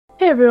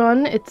Hey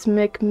everyone, it's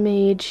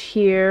MikMage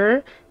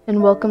here,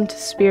 and welcome to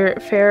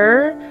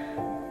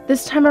Spiritfarer.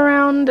 This time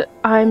around,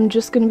 I'm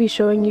just going to be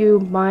showing you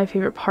my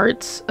favorite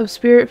parts of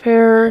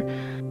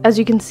Spiritfarer. As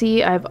you can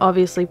see, I've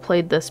obviously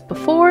played this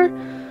before,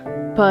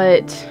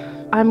 but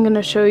I'm going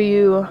to show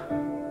you,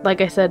 like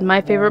I said,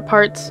 my favorite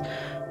parts,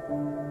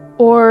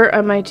 or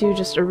I might do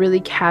just a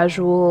really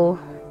casual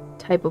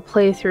type of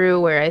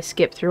playthrough where I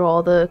skip through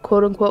all the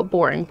quote-unquote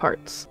boring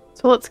parts.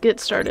 So let's get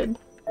started.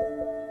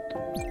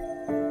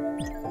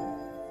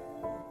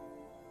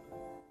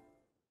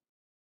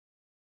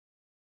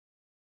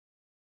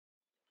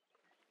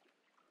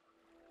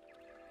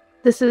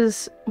 This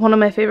is one of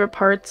my favorite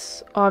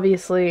parts,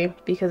 obviously,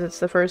 because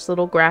it's the first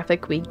little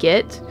graphic we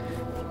get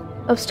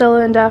of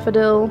Stella and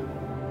Daffodil.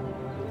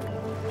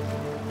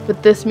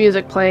 With this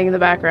music playing in the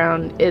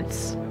background,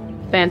 it's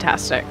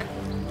fantastic.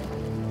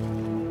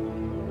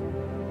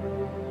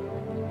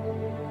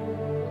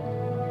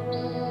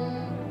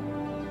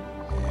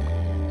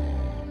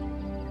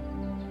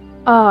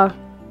 Ah,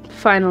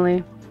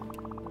 finally.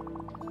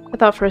 I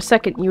thought for a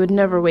second you would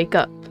never wake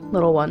up,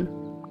 little one.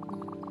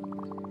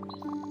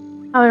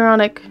 How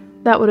ironic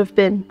that would have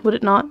been, would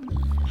it not?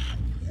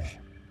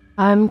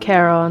 I'm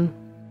Charon.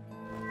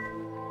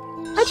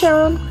 Hi,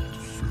 Charon.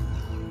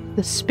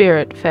 The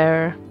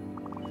Spiritfarer.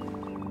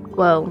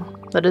 Well,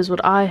 that is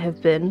what I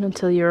have been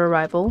until your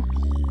arrival.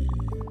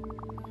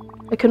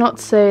 I cannot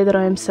say that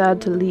I am sad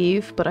to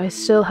leave, but I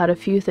still had a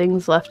few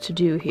things left to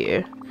do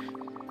here.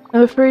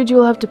 I'm afraid you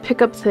will have to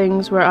pick up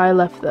things where I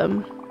left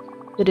them.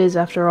 It is,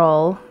 after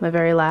all, my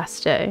very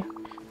last day.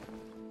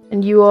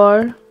 And you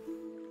are?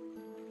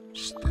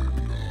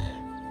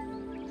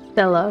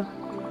 Stella.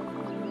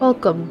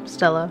 Welcome,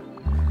 Stella.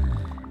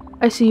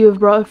 I see you have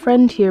brought a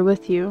friend here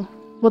with you.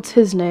 What's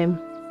his name?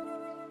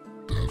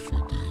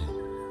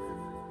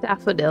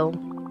 Daffodil.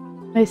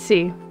 I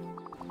see.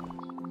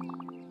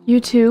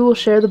 You two will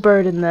share the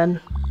burden then,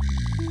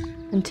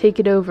 and take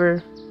it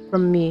over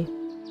from me.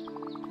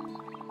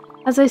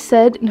 As I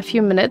said, in a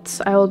few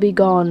minutes I will be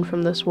gone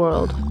from this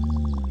world.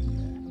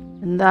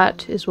 And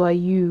that is why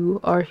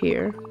you are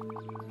here.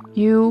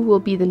 You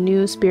will be the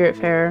new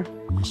Spiritfarer.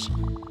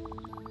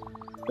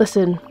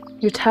 Listen,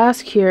 your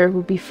task here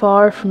will be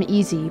far from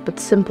easy, but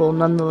simple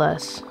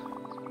nonetheless.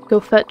 Go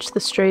fetch the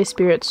stray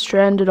spirits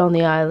stranded on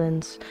the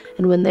islands,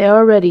 and when they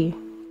are ready,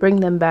 bring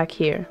them back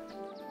here.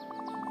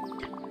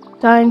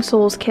 Dying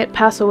souls can't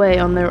pass away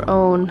on their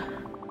own.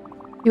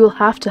 You will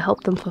have to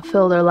help them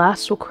fulfill their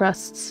last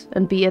requests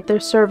and be at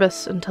their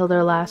service until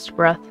their last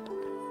breath.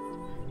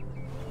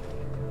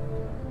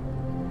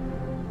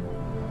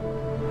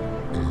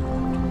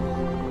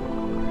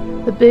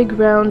 The big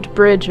round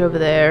bridge over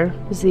there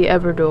is the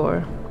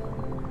Everdoor.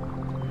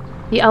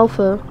 The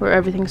Alpha, where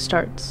everything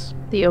starts.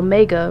 The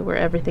Omega, where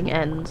everything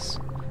ends.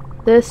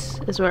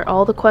 This is where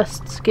all the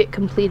quests get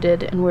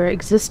completed and where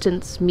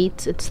existence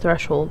meets its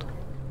threshold.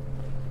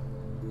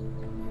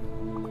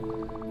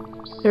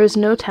 There is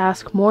no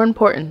task more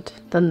important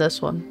than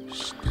this one.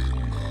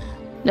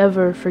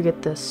 Never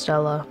forget this,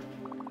 Stella.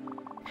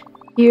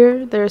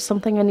 Here, there is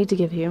something I need to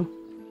give you.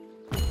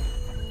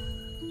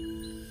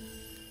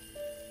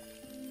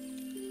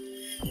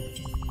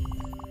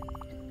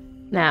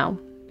 Now,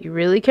 be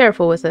really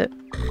careful with it.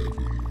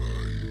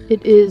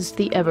 It is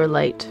the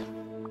Everlight.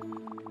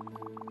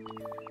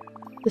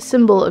 The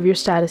symbol of your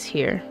status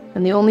here,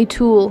 and the only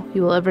tool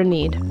you will ever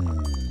need.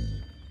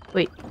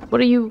 Wait,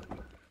 what are you...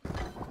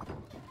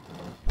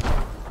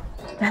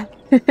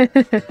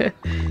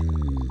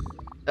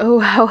 Oh,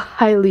 how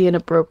highly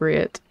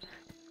inappropriate.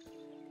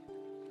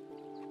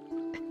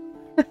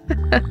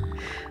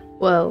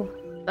 Well,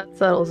 that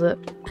settles it.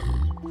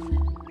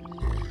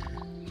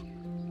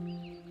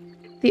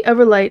 The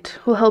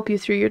Everlight will help you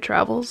through your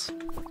travels.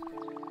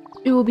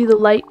 It will be the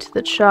light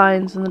that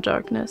shines in the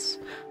darkness,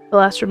 the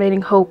last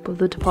remaining hope of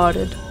the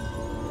departed.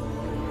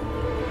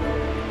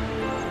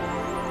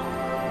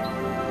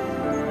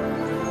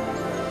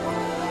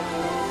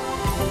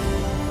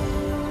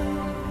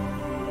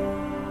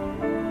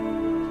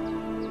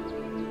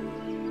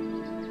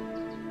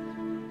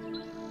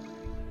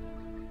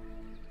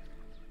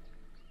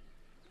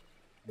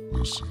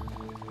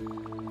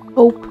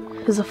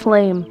 Hope is a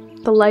flame.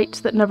 The light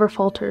that never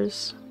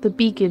falters, the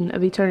beacon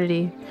of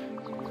eternity.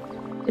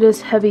 It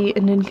is heavy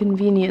and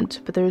inconvenient,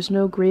 but there is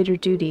no greater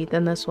duty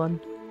than this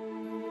one.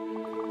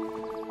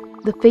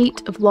 The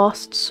fate of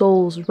lost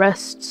souls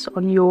rests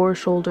on your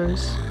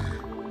shoulders.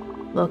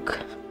 Look,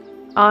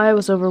 I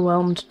was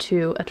overwhelmed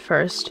too at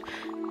first.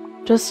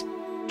 Just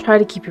try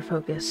to keep your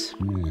focus.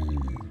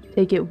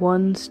 Take it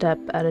one step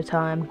at a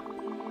time.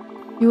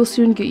 You will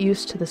soon get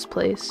used to this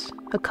place,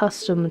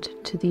 accustomed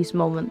to these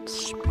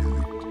moments.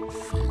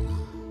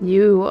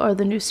 You are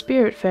the new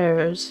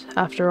Spiritfarers,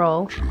 after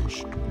all.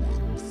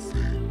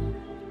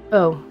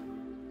 Oh,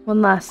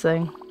 one last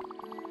thing.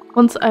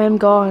 Once I am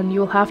gone,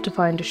 you will have to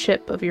find a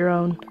ship of your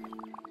own.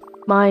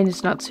 Mine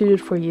is not suited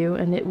for you,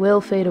 and it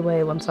will fade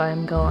away once I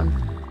am gone.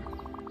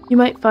 You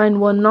might find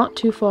one not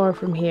too far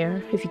from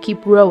here, if you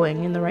keep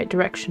rowing in the right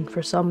direction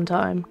for some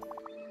time.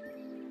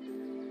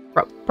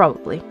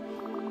 Probably.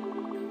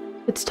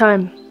 It's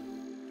time.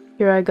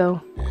 Here I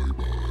go.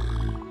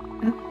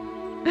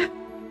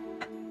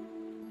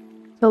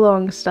 So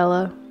long,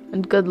 Stella,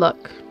 and good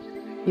luck.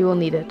 You will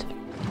need it.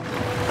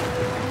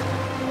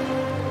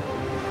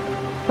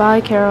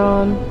 Bye,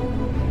 Charon.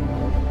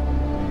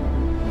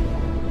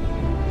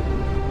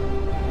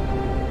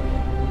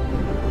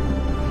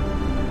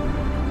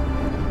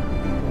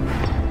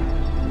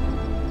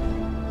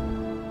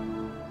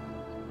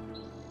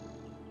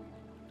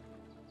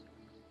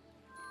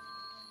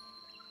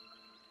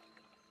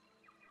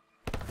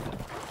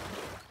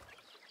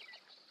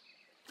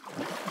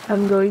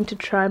 I'm going to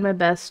try my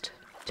best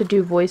to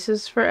do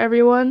voices for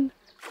everyone.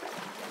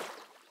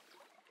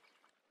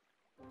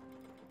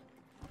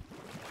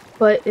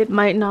 But it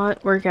might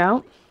not work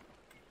out.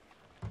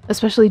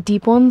 Especially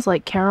deep ones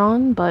like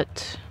Charon,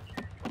 but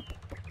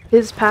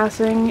his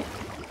passing...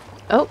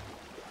 Oh!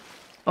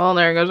 Well,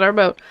 there goes our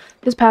boat.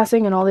 His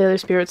passing and all the other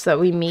spirits that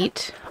we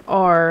meet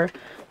are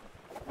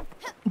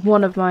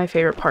one of my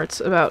favorite parts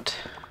about...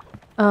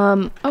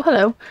 oh,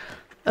 hello.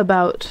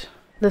 About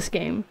this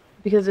game.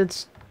 Because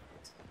it's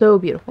so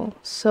beautiful.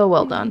 So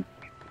well done.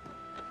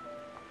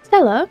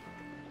 Stella?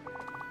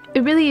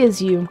 It really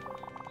is you.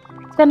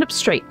 Stand up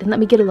straight and let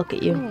me get a look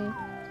at you.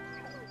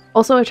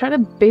 Also, I try to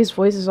base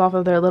voices off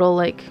of their little,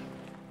 like,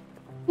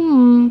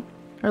 or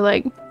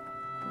like,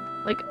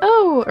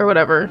 oh, or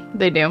whatever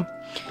they do.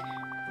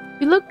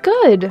 You look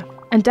good.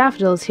 And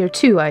Daffodil's here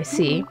too, I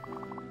see.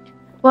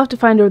 We'll have to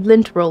find a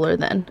lint roller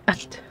then.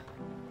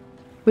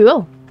 We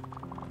will.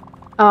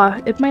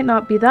 It might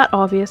not be that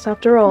obvious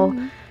after all.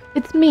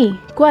 It's me,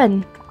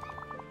 Gwen.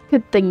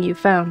 Good thing you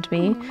found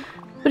me.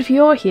 But if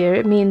you're here,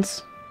 it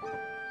means...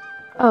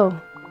 Oh.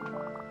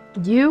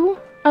 You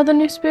are the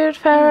new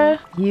Spiritfarer?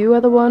 You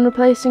are the one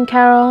replacing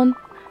Charon?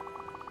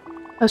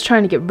 I was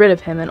trying to get rid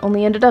of him and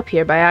only ended up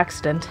here by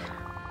accident.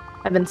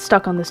 I've been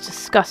stuck on this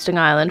disgusting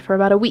island for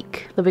about a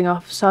week, living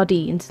off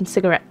sardines and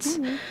cigarettes.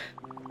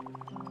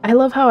 I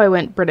love how I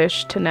went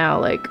British to now,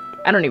 like,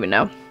 I don't even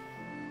know.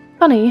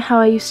 Funny how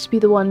I used to be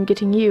the one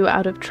getting you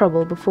out of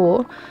trouble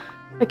before.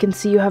 I can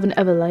see you have an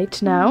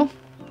Everlight now.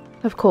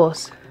 Of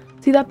course.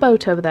 See that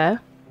boat over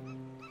there?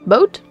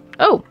 Boat?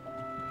 Oh.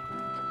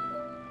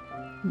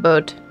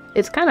 Boat.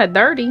 It's kind of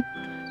dirty.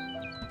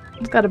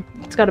 It's got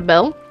a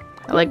bell.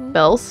 I like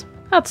bells.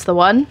 That's the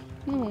one.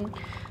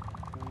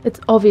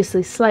 It's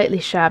obviously slightly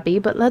shabby,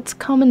 but let's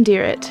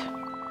commandeer it.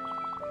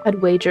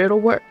 I'd wager it'll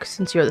work,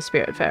 since you're the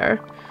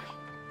Spiritfarer.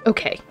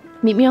 Okay,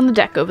 meet me on the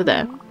deck over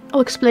there. I'll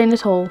explain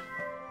it all.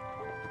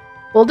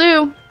 Will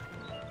do.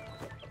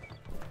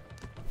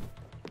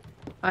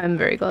 I'm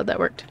very glad that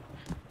worked.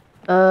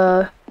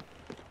 Ooh,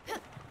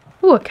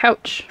 a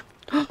couch.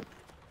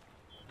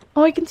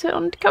 Oh, I can sit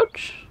on the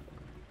couch.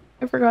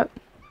 I forgot.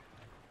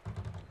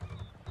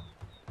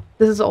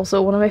 This is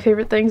also one of my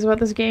favorite things about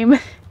this game,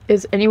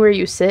 is anywhere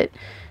you sit,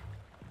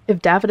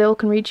 if Daffodil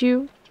can reach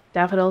you,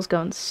 Daffodil's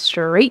going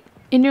straight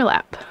in your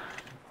lap.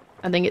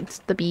 I think it's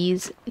the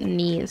bee's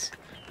knees.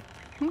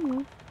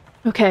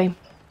 Okay,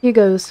 here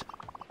goes.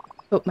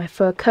 Hope my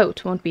fur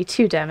coat won't be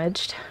too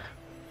damaged.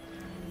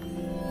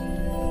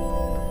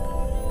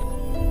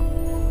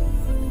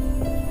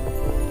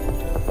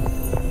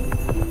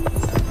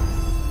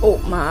 Oh,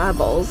 my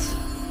eyeballs.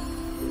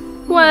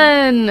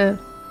 Gwen!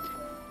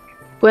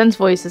 Gwen's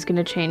voice is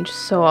going to change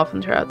so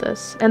often throughout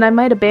this, and I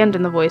might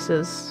abandon the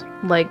voices,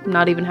 like,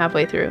 not even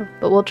halfway through,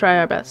 but we'll try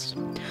our best.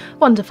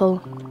 Wonderful.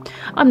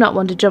 I'm not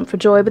one to jump for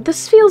joy, but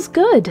this feels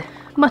good.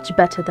 Much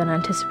better than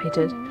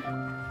anticipated.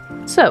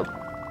 So,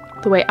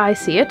 the way I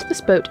see it, this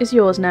boat is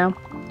yours now.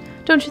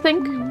 Don't you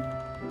think?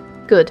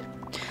 Good.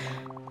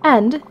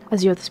 And,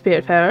 as you're the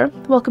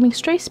Spiritfarer, welcoming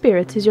stray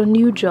spirits is your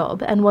new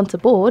job, and once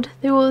aboard,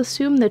 they will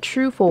assume their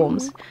true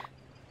forms.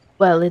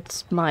 Well,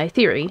 it's my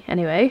theory,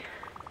 anyway.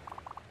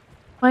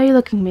 Why are you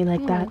looking at me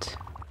like that?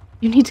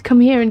 You need to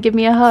come here and give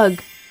me a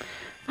hug.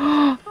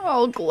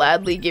 I'll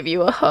gladly give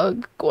you a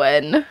hug,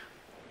 Gwen.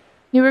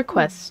 New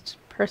request.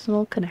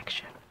 Personal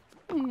connection.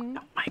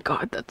 Oh my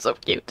god, that's so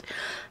cute.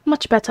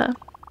 Much better.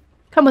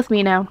 Come with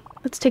me now.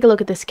 Let's take a look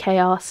at this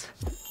chaos.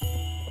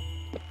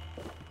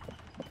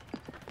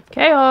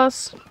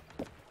 Chaos!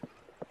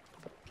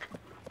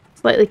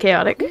 Slightly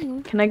chaotic.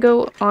 Can I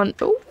go on...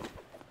 Oh!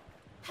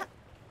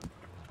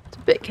 It's a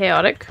bit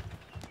chaotic.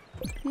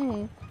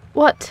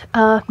 What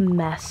a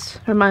mess.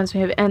 Reminds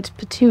me of Aunt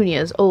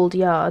Petunia's old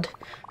yard.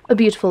 A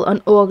beautiful,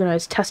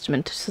 unorganized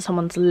testament to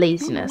someone's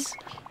laziness.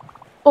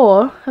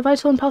 Or a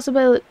vital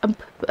impossibility...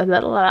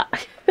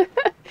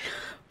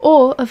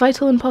 or a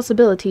vital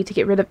impossibility to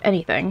get rid of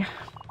anything.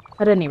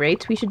 At any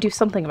rate, we should do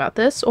something about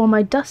this, or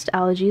my dust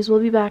allergies will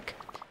be back.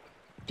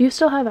 Do you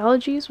still have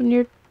allergies when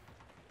you're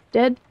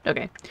dead?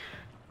 Okay.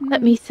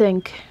 Let me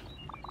think.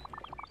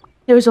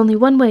 There is only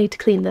one way to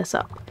clean this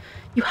up.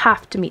 You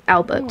have to meet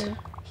Albert.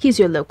 He's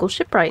your local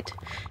shipwright.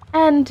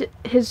 And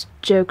his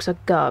jokes are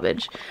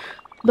garbage.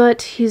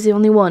 But he's the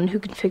only one who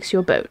can fix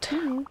your boat.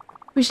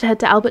 We should head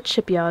to Albert's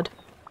shipyard.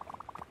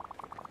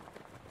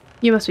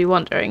 You must be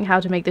wondering how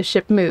to make this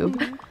ship move.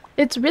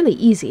 It's really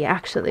easy,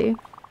 actually.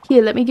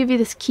 Here, let me give you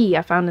this key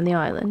I found in the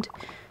island.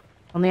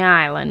 on the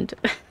island.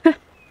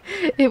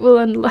 It will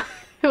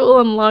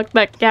unlock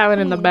that cabin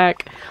in the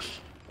back.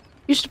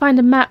 You should find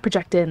a map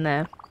projector in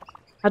there.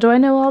 How do I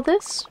know all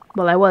this?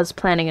 Well, I was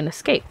planning an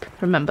escape,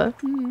 remember?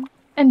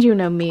 And you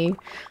know me.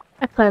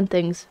 I plan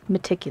things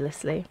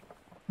meticulously.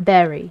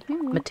 Very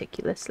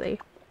meticulously.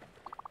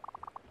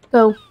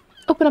 Go.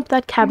 Open up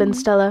that cabin,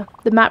 Stella.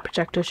 The map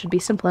projector should be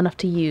simple enough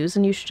to use,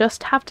 and you should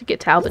just have to get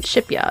to Albert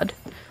Shipyard.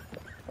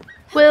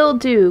 Will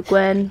do,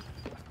 Gwen.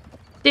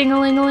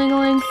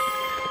 Ding-a-ling-a-ling-a-ling.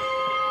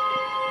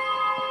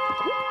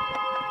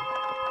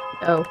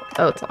 Oh,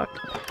 it's locked.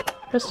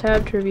 Press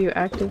tab to review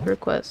active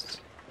requests.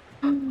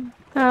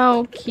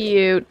 How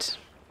cute.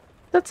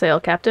 Set sail,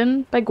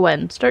 Captain. By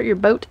Gwen. Start your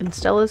boat in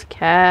Stella's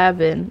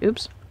cabin.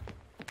 Oops.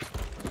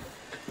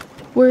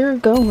 We're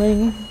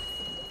going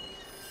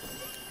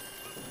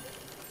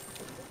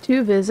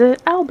to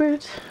visit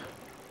Albert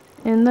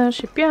in the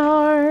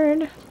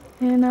shipyard.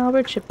 In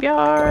Albert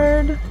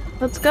Shipyard.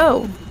 Let's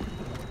go.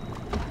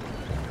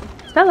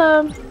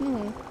 Stella!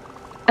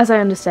 As I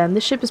understand,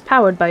 this ship is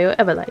powered by your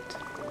Everlight.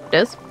 It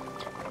is?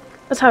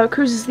 That's how it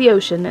cruises the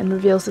ocean and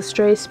reveals the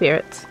stray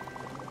spirits.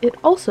 It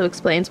also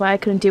explains why I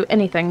couldn't do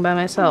anything by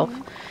myself.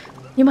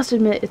 You must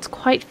admit, it's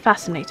quite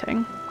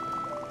fascinating.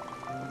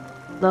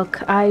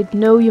 Look, I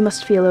know you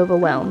must feel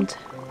overwhelmed.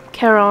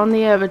 Charon,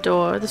 the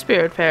Everdor, the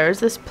Spiritfarers,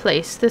 this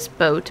place, this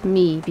boat,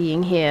 me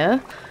being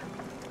here.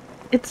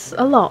 It's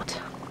a lot.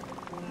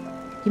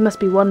 You must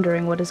be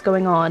wondering what is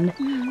going on.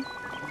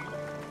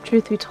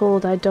 Truth be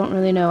told, I don't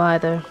really know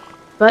either.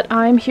 But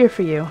I'm here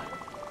for you.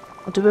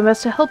 I'll do my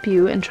best to help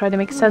you and try to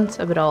make sense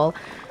of it all.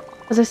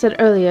 As I said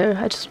earlier,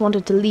 I just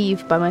wanted to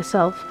leave by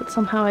myself, but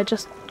somehow I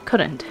just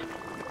couldn't.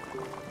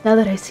 Now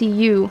that I see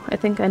you, I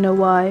think I know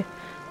why.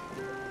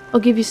 I'll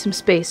give you some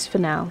space for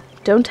now.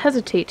 Don't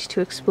hesitate to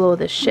explore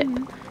this ship.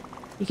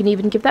 You can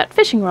even give that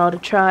fishing rod a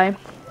try.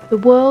 The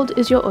world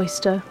is your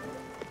oyster.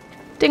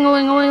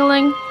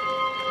 Ding-a-ling-a-ling-a-ling.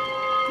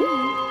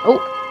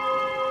 Oh.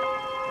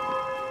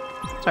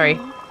 Sorry.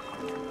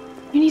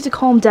 You need to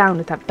calm down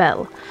with that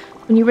bell.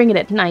 When you ring it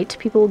at night,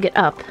 people will get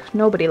up.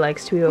 Nobody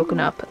likes to be woken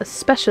up,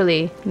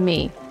 especially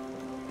me.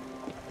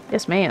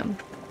 Yes, ma'am.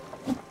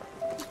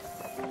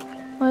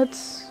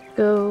 Let's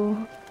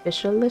go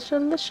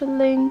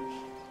fish-a-lish-a-lish-a-ling.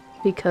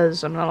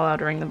 Because I'm not allowed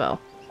to ring the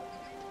bell.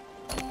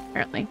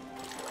 Apparently.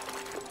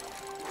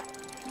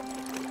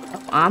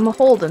 Oh, I'm a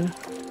Holden.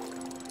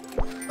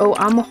 Oh,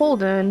 I'm a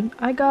Holden.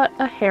 I got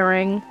a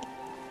herring.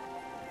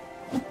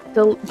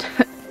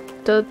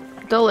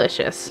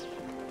 Delicious.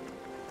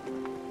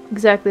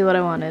 Exactly what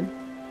I wanted.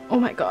 Oh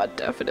my god,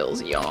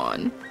 daffodils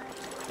yawn.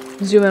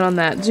 Zoom in on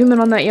that. Zoom in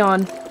on that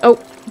yawn.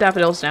 Oh,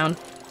 daffodil's down.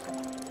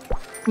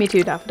 Me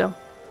too, daffodil.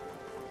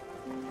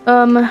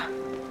 I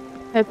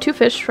have 2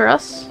 fish for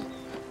us.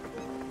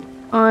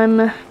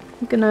 I'm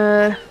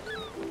gonna...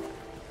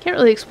 Can't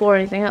really explore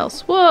anything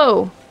else.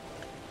 Whoa!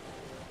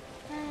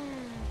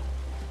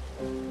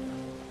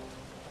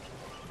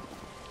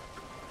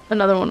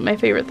 Another one of my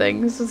favorite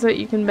things is that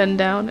you can bend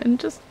down and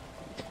just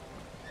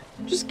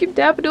give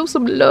Daffodil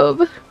some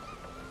love.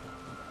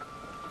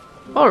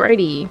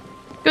 Alrighty.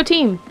 Go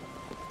team!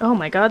 Oh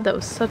my god, that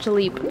was such a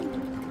leap.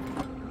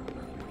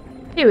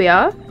 Here we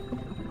are.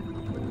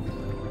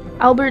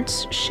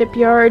 Albert's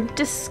Shipyard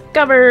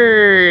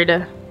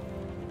discovered!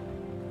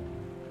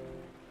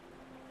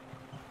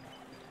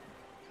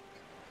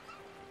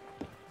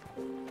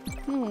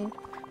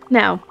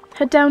 Now,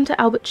 head down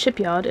to Albert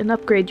Shipyard and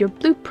upgrade your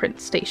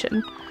blueprint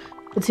station.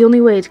 It's the only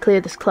way to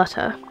clear this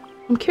clutter.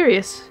 I'm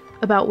curious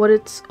about what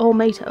it's all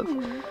made of.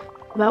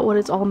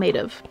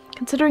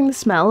 Considering the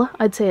smell,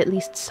 I'd say at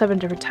least 7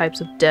 different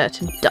types of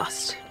dirt and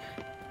dust.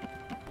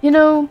 You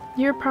know,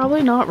 you're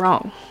probably not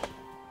wrong.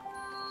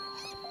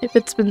 If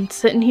it's been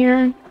sitting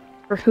here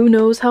for who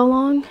knows how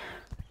long.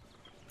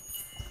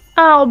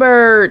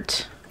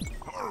 Albert!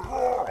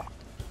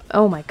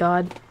 Oh my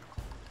god.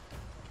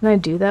 Can I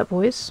do that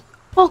voice?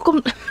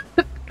 Welcome,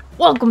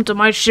 welcome to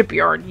my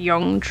shipyard,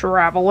 young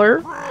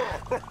traveler.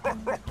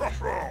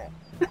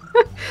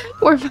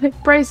 Where my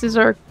prices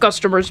are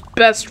customer's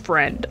best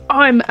friend.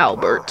 I'm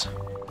Albert.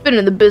 Been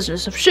in the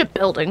business of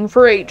shipbuilding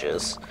for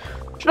ages.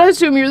 Should I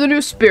assume you're the new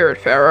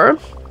Spiritfarer?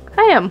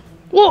 I am.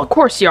 Well, of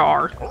course you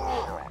are.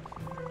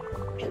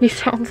 He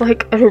sounds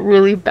like a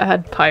really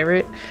bad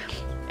pirate.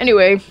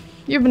 Anyway,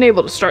 you've been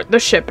able to start the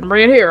ship and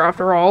bring it here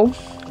after all.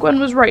 Gwen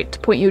was right to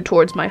point you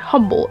towards my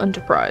humble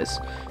enterprise.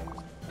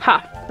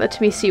 Ha!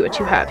 Let me see what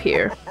you have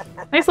here.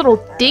 Nice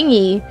little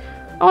dinghy.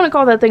 I want to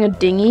call that thing a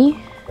dinghy.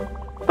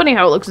 Funny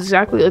how it looks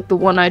exactly like the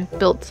one I'd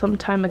built some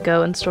time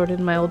ago and stored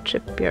in my old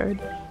shipyard.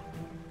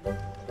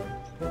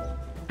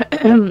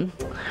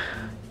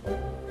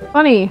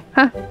 Funny,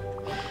 huh?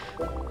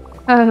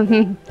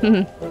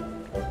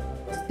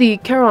 See,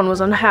 Charon was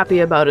unhappy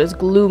about his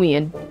gloomy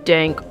and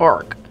dank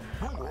ark.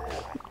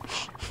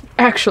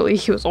 Actually,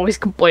 he was always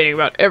complaining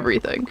about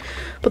everything,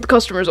 but the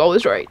customer's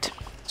always right.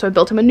 So I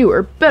built him a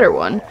newer, better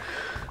one.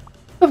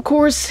 Of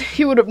course,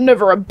 he would have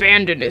never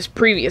abandoned his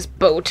previous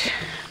boat.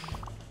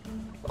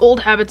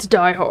 Old habits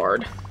die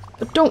hard.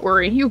 But don't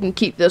worry, you can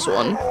keep this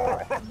one.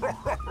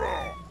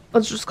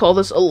 let's just call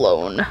this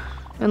alone.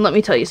 And let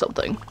me tell you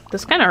something.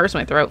 This kind of hurts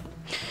my throat.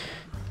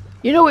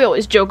 You know we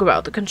always joke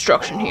about the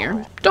construction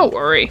here. Don't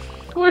worry.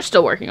 We're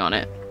still working on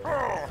it.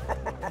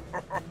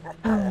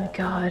 Oh my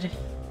god.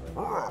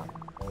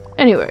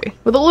 Anyway,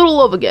 with a little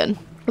love again.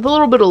 With a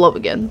little bit of love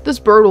again. This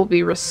bird will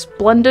be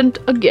resplendent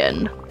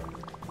again.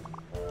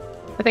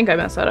 I think I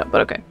messed that up,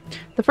 but okay.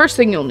 The first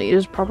thing you'll need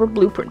is a proper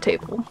blueprint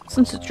table.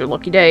 Since it's your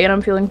lucky day and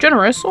I'm feeling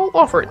generous, I'll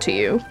offer it to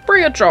you.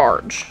 Free of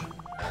charge.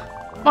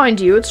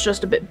 Mind you, it's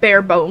just a bit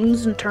bare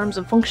bones in terms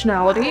of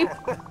functionality.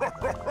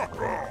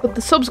 But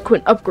the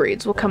subsequent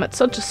upgrades will come at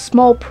such a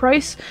small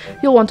price,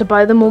 you'll want to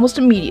buy them almost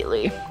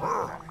immediately.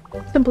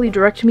 Simply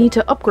direct me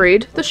to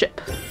upgrade the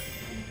ship.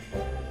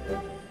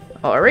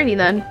 Alrighty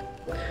then.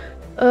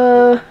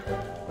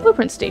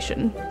 Blueprint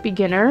station.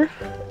 Beginner.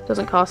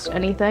 Doesn't cost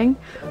anything.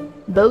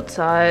 Boat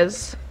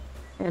size.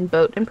 And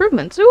boat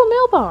improvements. Ooh, a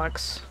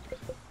mailbox.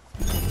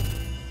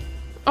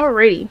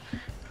 Alrighty.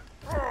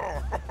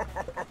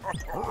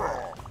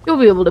 You'll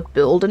be able to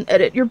build and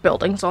edit your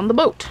buildings on the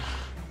boat.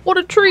 What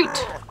a treat!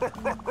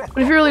 But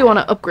if you really want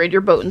to upgrade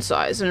your boat in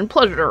size and in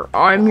pleasure,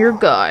 I'm your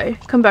guy.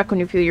 Come back when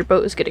you feel your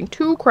boat is getting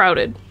too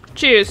crowded.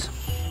 Cheers!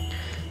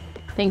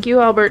 Thank you,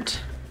 Albert.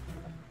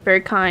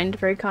 Very kind,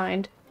 very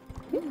kind.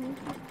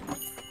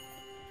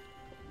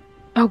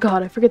 Oh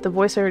god, I forget the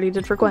voice I already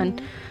did for Gwen.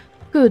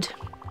 Good.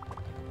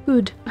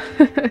 Good.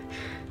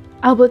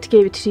 Albert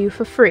gave it to you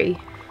for free,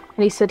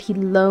 and he said he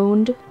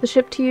loaned the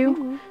ship to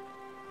you.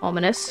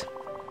 Ominous.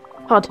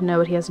 Hard to know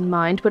what he has in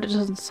mind, but it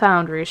doesn't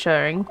sound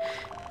reassuring.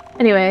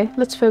 Anyway,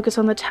 let's focus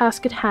on the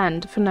task at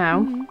hand for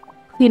now.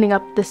 Cleaning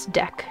up this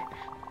deck.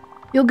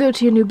 You'll go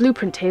to your new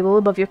blueprint table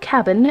above your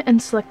cabin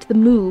and select the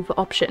move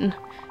option.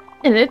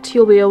 In it,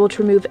 you'll be able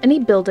to remove any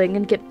building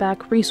and get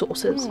back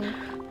resources.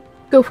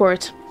 Go for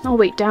it. I'll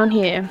wait down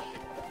here.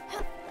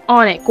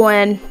 On it,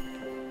 Gwen.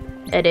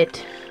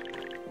 Edit.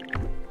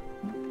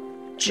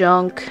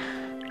 Junk.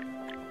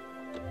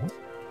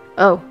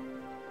 Oh.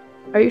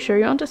 Are you sure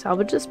you want to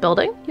salvage this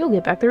building? You'll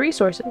get back the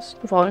resources.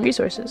 The following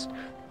resources.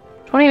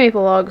 20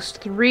 maple logs,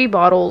 3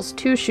 bottles,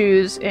 2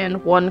 shoes,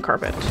 and 1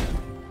 carpet.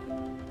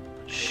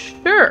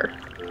 Sure.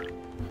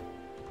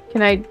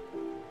 Can I...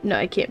 No,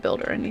 I can't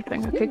build or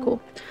anything. Okay,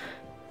 cool.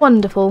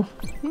 Wonderful.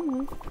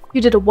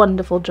 You did a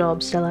wonderful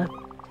job, Stella.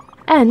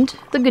 And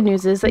the good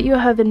news is that you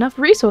have enough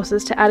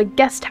resources to add a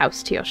guest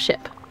house to your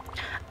ship.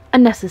 A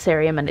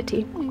necessary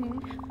amenity.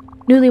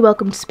 Newly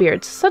welcomed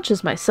spirits, such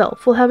as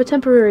myself, will have a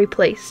temporary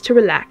place to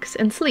relax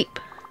and sleep.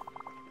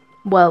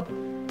 Well,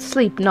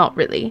 sleep not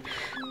really.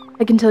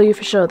 I can tell you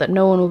for sure that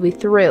no one will be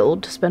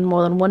thrilled to spend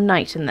more than one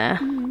night in there.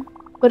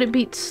 But it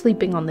beats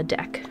sleeping on the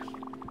deck.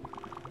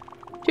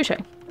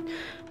 Touché.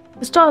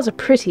 The stars are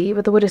pretty,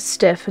 but the wood is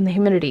stiff and the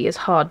humidity is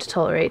hard to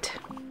tolerate.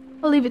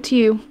 I'll leave it to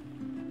you.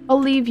 I'll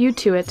leave you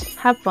to it.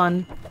 Have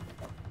fun.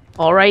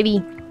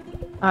 Alrighty.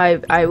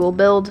 I will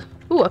build,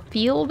 a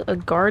field, a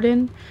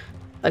garden,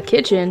 a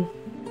kitchen,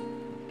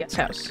 guest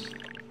house.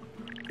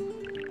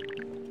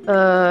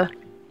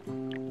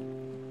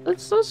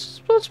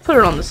 Let's put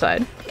it on the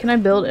side. Can I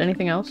build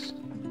anything else?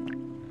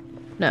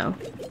 No.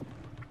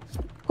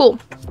 Cool.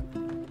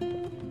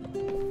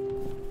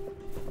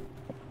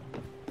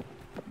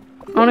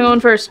 I wanna go in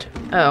first.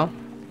 Oh.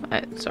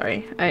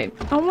 Sorry.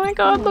 Oh my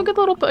god, look at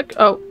the little pic.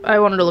 Oh, I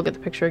wanted to look at the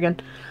picture again.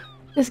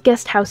 This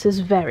guest house is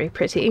very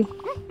pretty.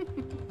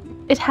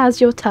 It has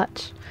your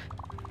touch.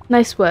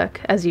 Nice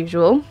work, as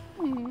usual.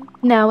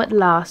 Now at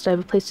last I have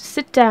a place to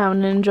sit down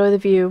and enjoy the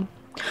view.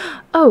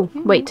 Oh,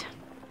 wait.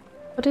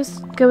 What is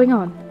going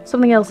on?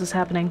 Something else is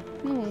happening.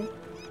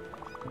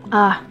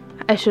 Ah,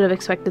 I should have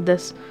expected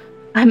this.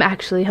 I'm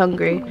actually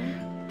hungry.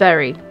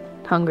 Very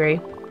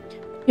hungry.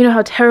 You know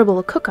how terrible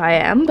a cook I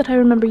am, but I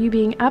remember you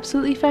being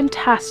absolutely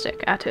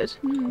fantastic at it.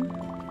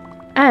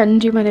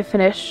 And you might have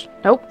finished...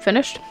 Nope,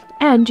 finished.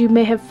 And you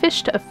may have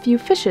fished a few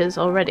fishes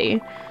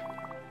already.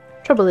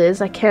 Trouble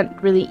is, I can't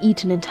really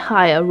eat an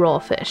entire raw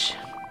fish.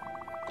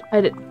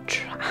 I'd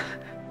try...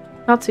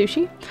 Not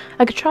sushi?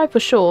 I could try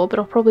for sure, but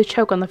I'll probably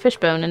choke on the fish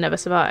bone and never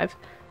survive.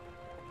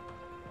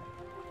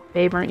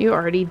 Babe, aren't you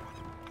already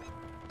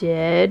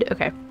dead?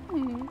 Okay.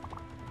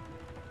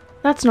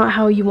 That's not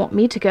how you want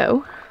me to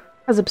go.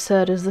 As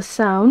absurd as this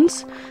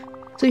sounds.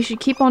 So you should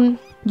keep on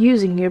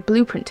using your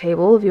blueprint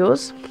table of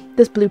yours,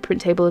 this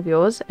blueprint table of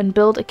yours, and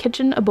build a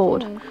kitchen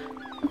aboard.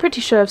 I'm pretty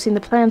sure I've seen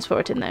the plans for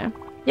it in there.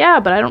 Yeah,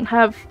 but I don't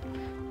have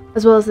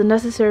as well as the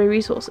necessary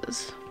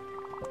resources.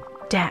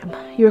 Damn,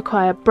 you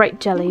require bright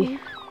jelly,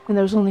 and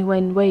there's only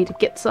one way to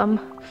get some.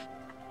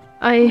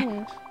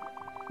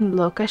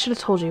 Look, I should have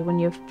told you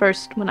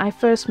when I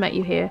first met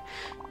you here.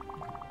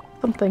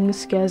 Something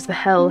scares the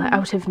hell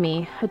out of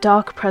me. A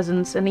dark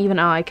presence, and even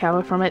I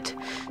cower from it.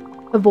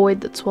 A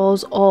void that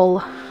swallows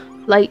all,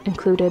 light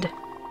included.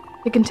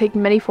 It can take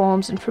many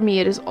forms, and for me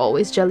it is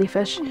always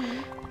jellyfish.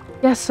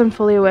 Yes, I'm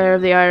fully aware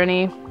of the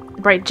irony.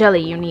 The bright jelly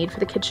you need for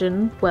the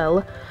kitchen,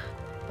 well,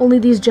 only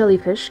these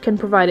jellyfish can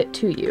provide it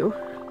to you.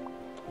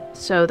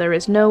 So there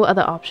is no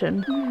other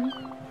option.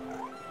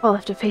 I'll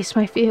have to face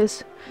my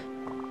fears.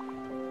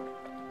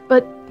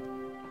 But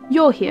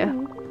you're here.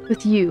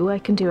 With you, I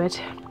can do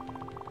it.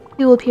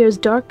 They will appear as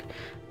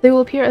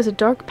a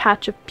dark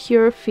patch of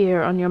pure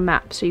fear on your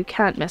map, so you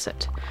can't miss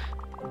it.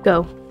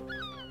 Go.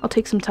 I'll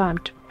take some time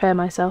to prepare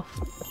myself.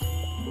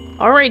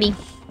 Alrighty.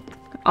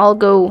 I'll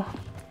go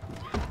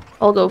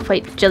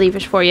fight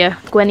jellyfish for you,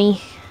 Gwenny.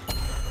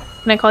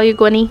 Can I call you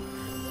Gwenny?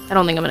 I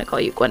don't think I'm gonna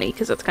call you Gwenny,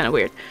 because that's kind of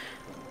weird.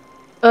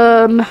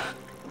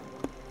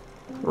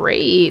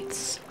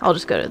 Great. I'll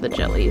just go to the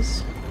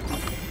jellies.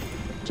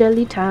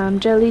 Jelly time,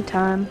 jelly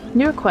time.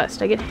 New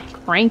request. I get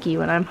cranky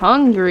when I'm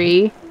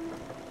hungry.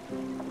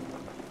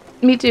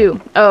 Me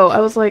too. Oh, I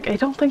was like, I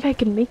don't think I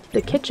can make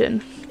the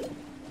kitchen.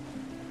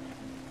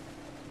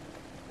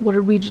 What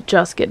did we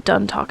just get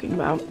done talking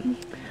about?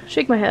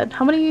 Shake my head.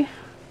 How many?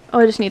 Oh,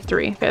 I just need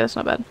 3. Okay, that's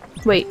not bad.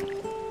 Wait.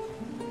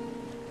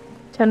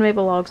 10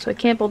 maple logs, so I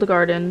can't build a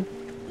garden.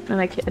 And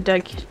I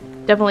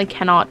definitely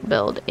cannot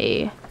build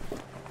a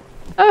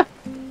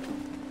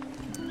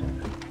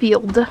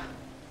field.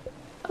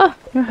 Oh,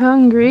 you're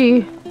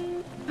hungry.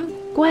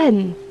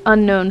 Gwen.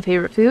 Unknown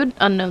favorite food,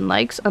 unknown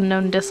likes,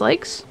 unknown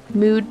dislikes.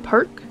 Mood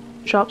perk.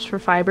 Shops for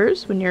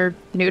fibers when you're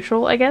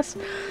neutral, I guess.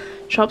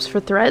 Shops for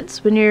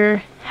threads when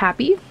you're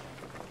happy.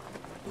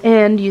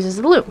 And uses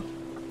the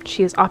loom.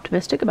 She is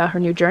optimistic about her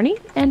new journey,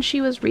 and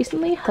she was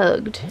recently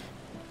hugged.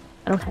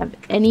 I don't have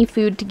any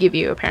food to give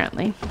you,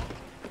 apparently.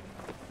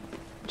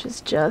 Which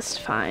is just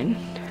fine.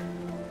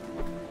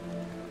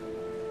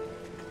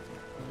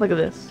 Look at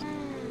this.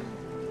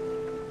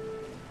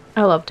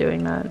 I love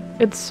doing that.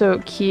 It's so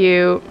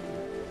cute.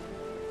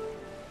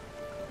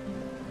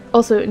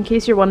 Also, in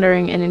case you're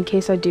wondering, and in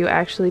case I do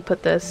actually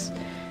put this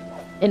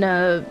in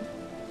a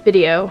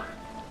video,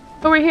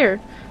 over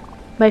here,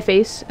 my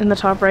face in the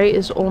top right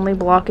is only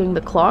blocking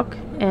the clock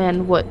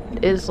and what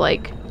is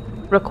like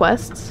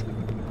requests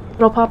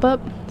that'll pop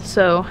up,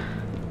 so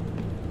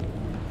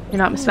you're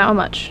not missing out on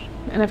much.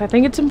 And if I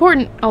think it's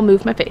important, I'll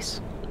move my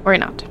face. Or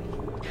not.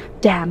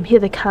 Damn, here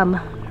they come.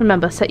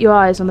 Remember, set your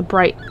eyes on the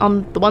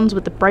ones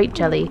with the bright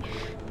jelly.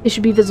 They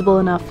should be visible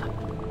enough.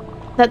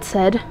 That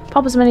said,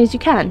 pop as many as you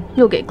can.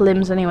 You'll get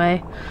glims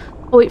anyway.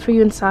 I'll wait for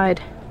you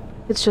inside.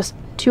 It's just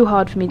too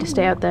hard for me to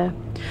stay out there.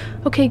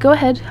 Okay, go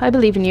ahead. I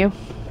believe in you.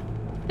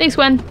 Thanks,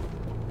 Gwen.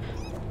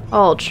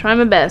 I'll try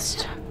my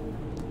best.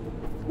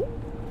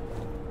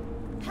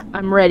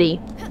 I'm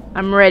ready.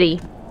 I'm ready.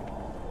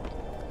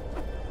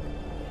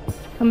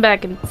 Come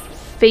back and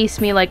face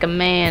me like a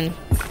man.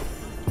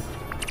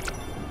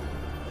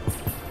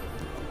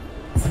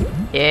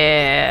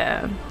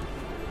 Yeah.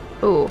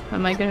 Oh,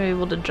 am I gonna be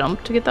able to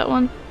jump to get that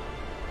one?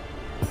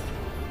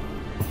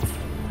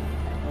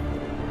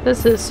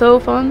 This is so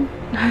fun.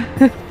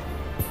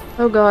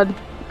 Oh god.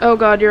 Oh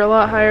god, you're a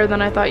lot higher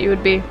than I thought you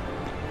would be.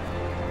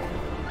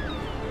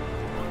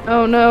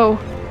 Oh no.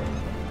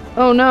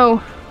 Oh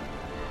no.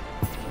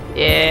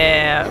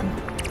 Yeah.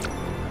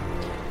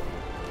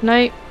 Can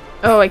I?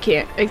 Oh, I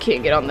can't. I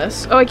can't get on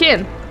this. Oh, I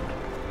can!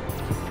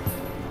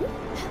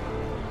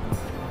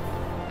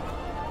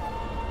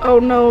 Oh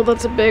no,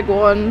 that's a big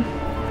one.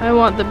 I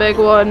want the big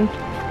one.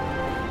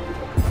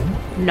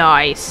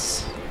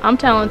 Nice. I'm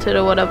talented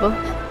or whatever.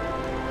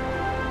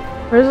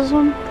 Where's this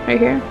one? Right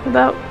here?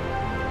 About?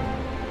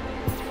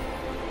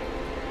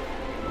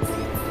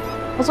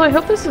 Also, I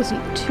hope this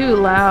isn't too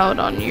loud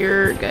on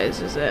your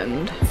guys'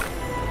 end.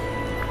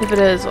 If it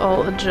is,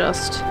 I'll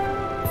adjust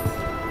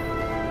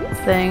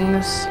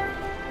things.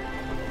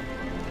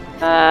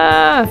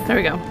 There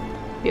we go.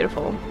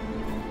 Beautiful.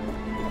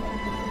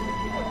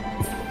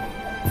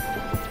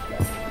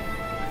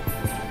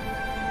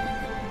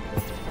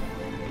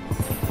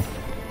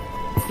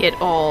 Get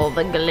all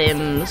the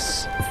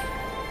glims.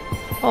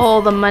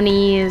 All the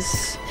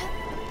monies.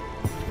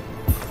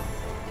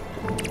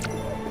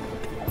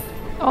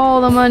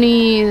 All the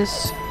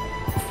monies.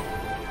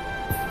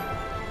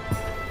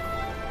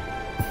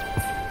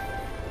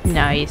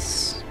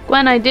 Nice.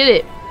 Gwen, I did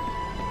it.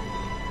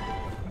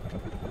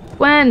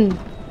 Gwen,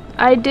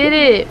 I did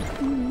it.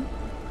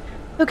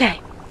 Okay.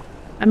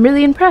 I'm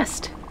really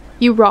impressed.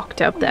 You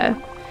rocked out there.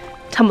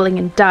 Tumbling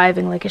and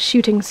diving like a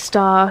shooting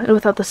star, and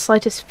without the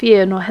slightest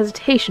fear nor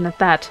hesitation at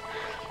that.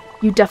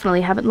 You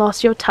definitely haven't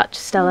lost your touch,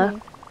 Stella.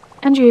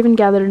 And you even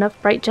gathered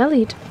enough bright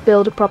jelly to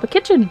build a proper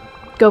kitchen.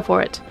 Go for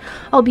it.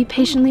 I'll be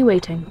patiently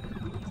waiting,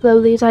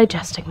 slowly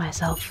digesting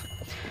myself.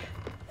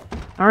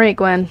 Alright,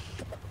 Gwen.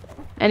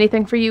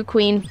 Anything for you,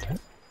 Queen?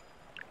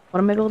 What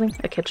am I building?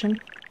 A kitchen?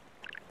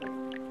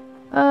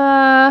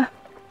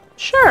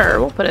 Sure,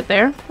 we'll put it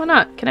there. Why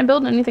not? Can I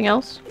build anything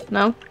else?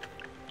 No?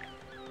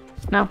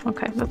 No?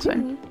 Okay, that's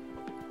fine.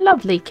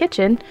 Lovely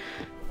kitchen.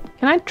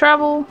 Can I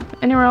travel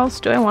anywhere else?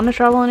 Do I want to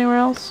travel anywhere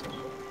else?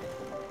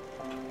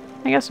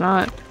 I guess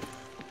not.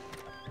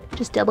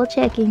 Just double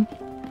checking.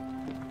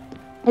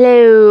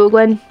 Hello,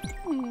 Gwen.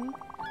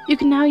 You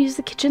can now use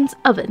the kitchen's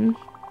oven.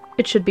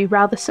 It should be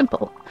rather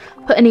simple.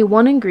 Put any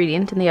one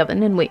ingredient in the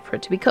oven and wait for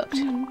it to be cooked.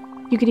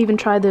 You could even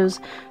try those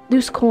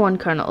loose corn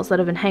kernels that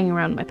have been hanging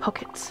around my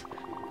pockets.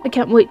 I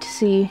can't wait to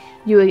see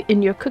you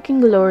in your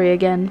cooking glory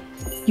again.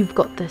 You've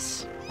got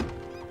this.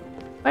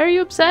 Why are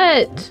you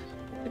upset?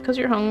 Because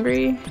you're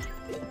hungry?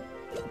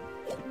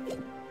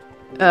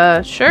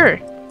 Sure.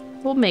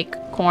 We'll make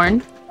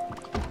corn.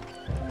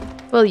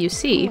 Well, you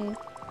see.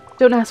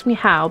 Don't ask me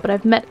how, but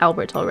I've met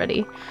Albert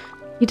already.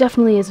 He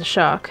definitely is a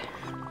shark,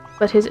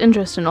 but his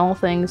interest in all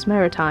things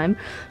maritime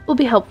will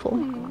be helpful.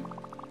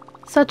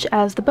 Such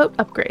as the boat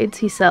upgrades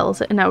he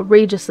sells at an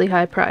outrageously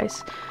high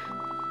price.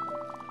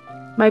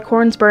 My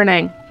corn's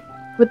burning.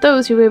 With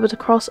those, you'll be able to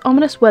cross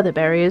ominous weather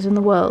barriers in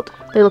the world.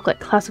 They look like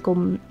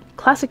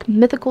classic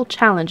mythical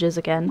challenges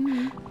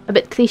again. A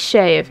bit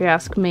cliché, if you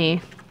ask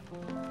me.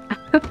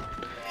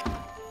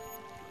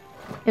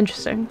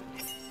 Interesting.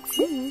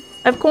 I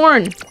have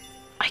corn!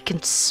 I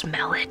can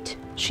smell it,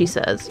 she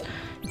says.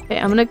 Okay,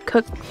 I'm gonna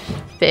cook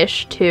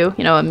fish, too.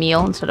 You know, a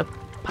meal instead of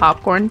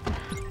popcorn.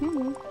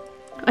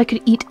 I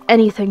could eat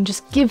anything,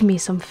 just give me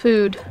some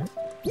food.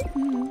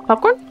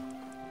 Popcorn?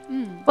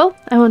 Well,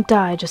 I won't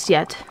die just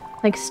yet.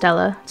 Thanks,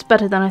 Stella. It's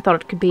better than I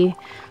thought it could be.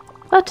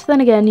 But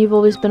then again, you've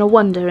always been a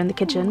wonder in the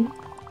kitchen.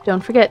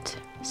 Don't forget,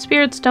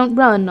 spirits don't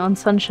run on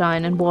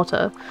sunshine and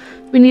water.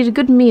 We need a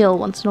good meal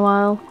once in a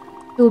while.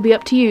 It will be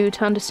up to you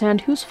to understand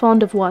who's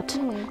fond of what.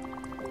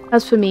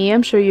 As for me,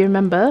 I'm sure you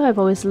remember, I've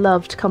always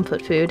loved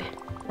comfort food.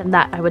 And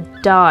that I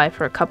would die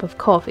for a cup of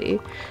coffee.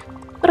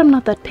 But I'm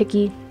not that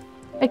picky.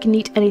 I can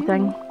eat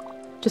anything.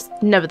 Just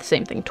never the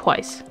same thing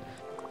twice.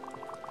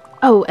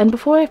 Oh, and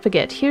before I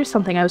forget, here's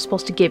something I was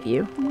supposed to give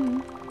you.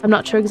 I'm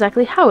not sure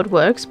exactly how it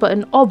works, but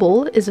an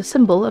obol is a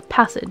symbol of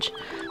passage.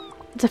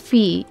 It's a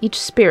fee each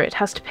spirit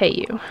has to pay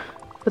you.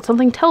 But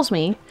something tells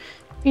me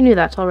you knew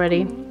that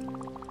already.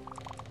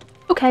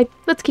 Okay,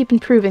 let's keep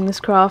improving this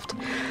craft.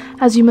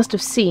 As you must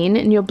have seen,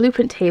 in your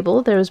blueprint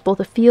table there is both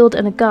a field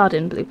and a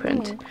garden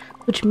blueprint,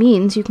 which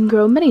means you can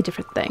grow many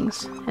different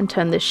things, and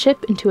turn this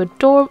ship into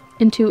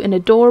an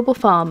adorable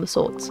farm of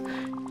sorts.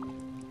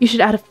 You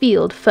should add a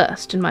field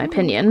first, in my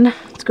opinion.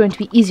 It's going to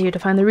be easier to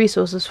find the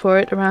resources for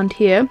it around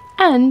here,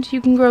 and you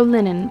can grow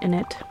linen in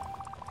it,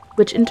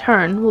 which in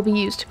turn will be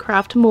used to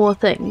craft more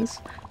things.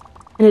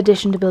 In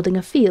addition to building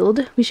a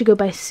field, we should go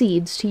buy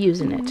seeds to use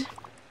in it.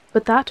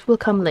 But that will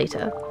come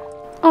later.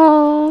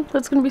 Oh,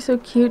 that's gonna be so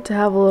cute to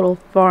have a little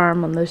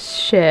farm on the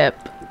ship.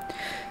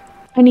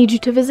 I need you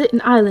to visit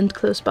an island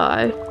close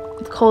by.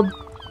 It's called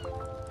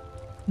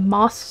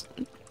Mosstein?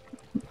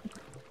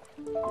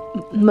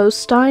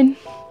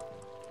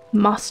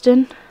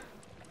 Mostin?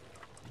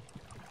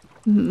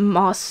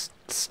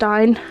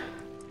 Mosstein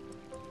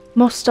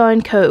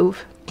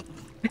Cove.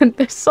 And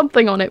there's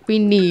something on it we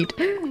need.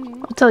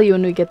 I'll tell you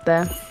when we get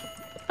there.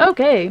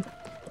 Okay.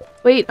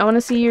 Wait, I want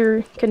to see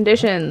your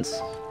conditions.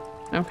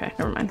 Okay,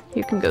 never mind.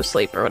 You can go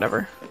sleep or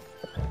whatever,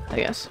 I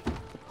guess.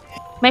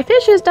 My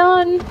fish is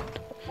done!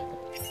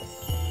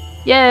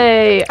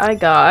 Yay! I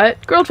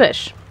got grilled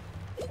fish.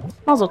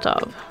 Mazel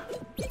tov.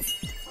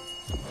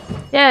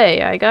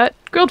 Yay! I got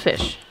grilled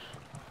fish.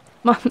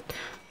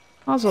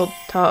 Mazel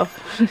tov.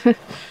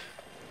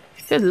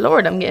 Good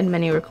lord, I'm getting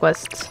many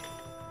requests. Is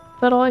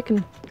that all I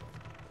can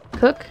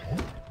cook?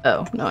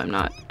 Oh, no I'm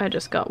not. I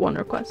just got one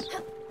request.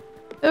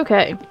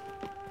 Okay.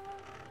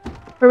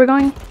 Where are we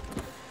going?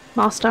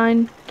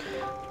 Mosstein?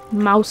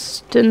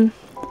 Mousten?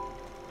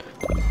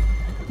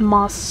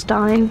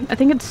 Mosstein? I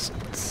think it's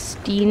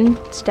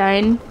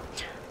Stein.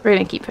 We're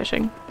gonna keep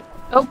fishing.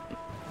 Oh!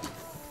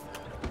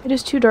 It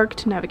is too dark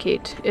to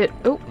navigate.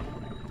 Oh!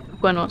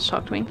 Gwen wants to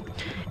talk to me.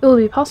 It will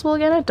be possible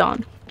again at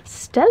dawn.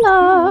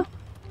 Stella!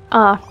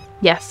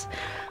 Yes.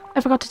 I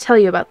forgot to tell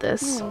you about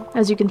this.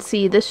 As you can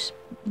see, this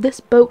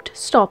boat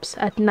stops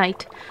at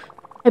night.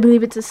 I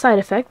believe it's a side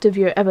effect of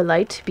your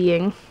Everlight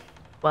being,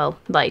 well,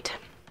 light.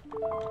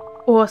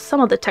 Or some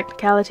other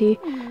technicality.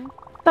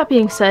 That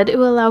being said, it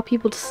will allow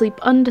people to sleep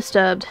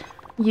undisturbed.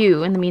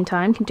 You, in the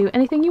meantime, can do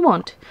anything you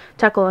want.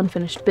 Tackle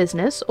unfinished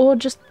business, or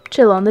just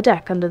chill on the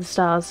deck under the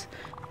stars.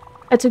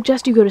 I'd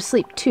suggest you go to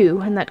sleep,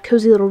 too, in that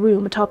cozy little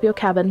room atop your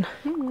cabin.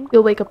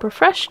 You'll wake up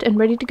refreshed and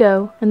ready to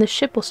go, and the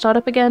ship will start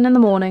up again in the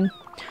morning.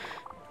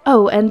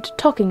 Oh, and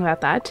talking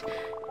about that,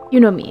 you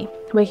know me.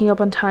 Waking up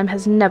on time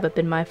has never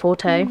been my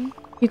forte.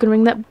 You can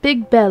ring that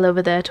big bell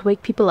over there to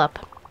wake people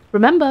up.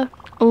 Remember,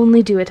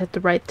 only do it at the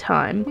right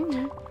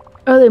time.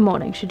 Early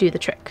morning should do the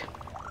trick.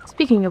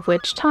 Speaking of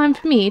which, time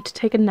for me to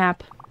take a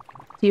nap.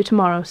 See you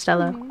tomorrow,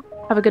 Stella.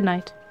 Have a good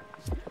night.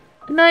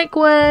 Good night,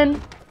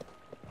 Gwen.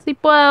 Sleep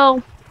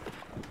well.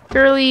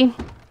 Girly.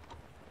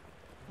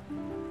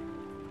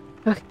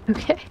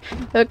 Okay.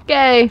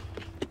 I'm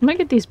gonna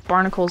get these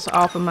barnacles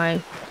off of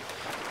my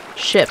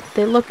ship.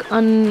 They look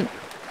untoward.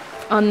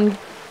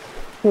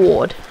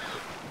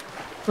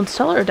 When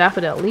Stella or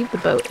Daffodil leave the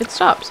boat, it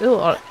stops. It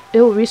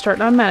will restart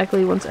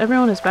automatically once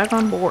everyone is back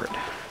on board.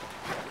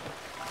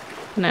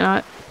 Can I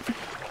not?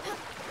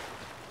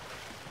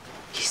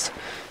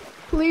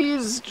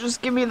 Please,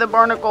 just give me the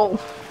barnacle.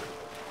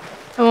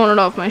 I want it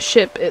off my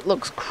ship. It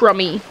looks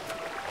crummy.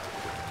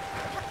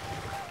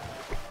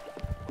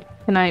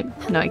 Can I?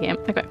 No, I can't.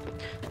 Okay.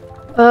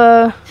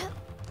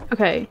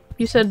 Okay.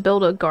 You said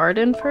build a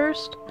garden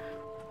first?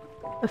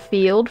 A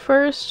field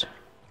first?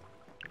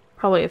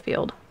 Probably a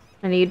field.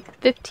 I need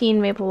 15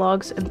 maple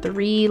logs and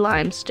 3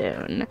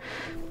 limestone.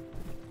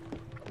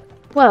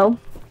 Well,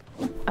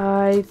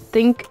 I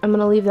think I'm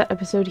gonna leave that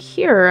episode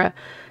here.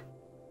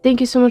 Thank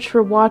you so much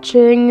for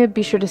watching.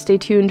 Be sure to stay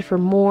tuned for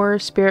more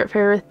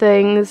Spiritfarer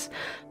things.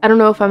 I don't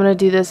know if I'm going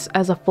to do this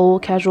as a full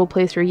casual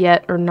playthrough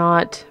yet or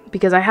not,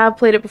 because I have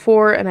played it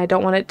before and I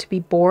don't want it to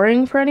be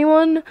boring for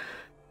anyone.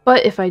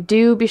 But if I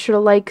do, be sure to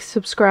like,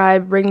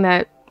 subscribe, ring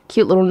that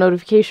cute little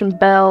notification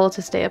bell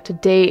to stay up to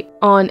date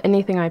on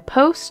anything I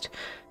post,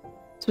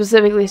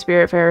 specifically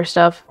Spiritfarer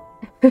stuff.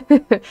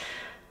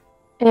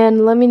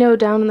 And let me know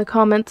down in the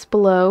comments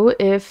below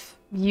if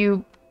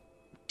you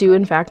do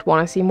in fact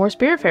want to see more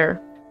Spiritfarer.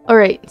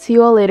 Alright, see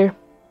you all later.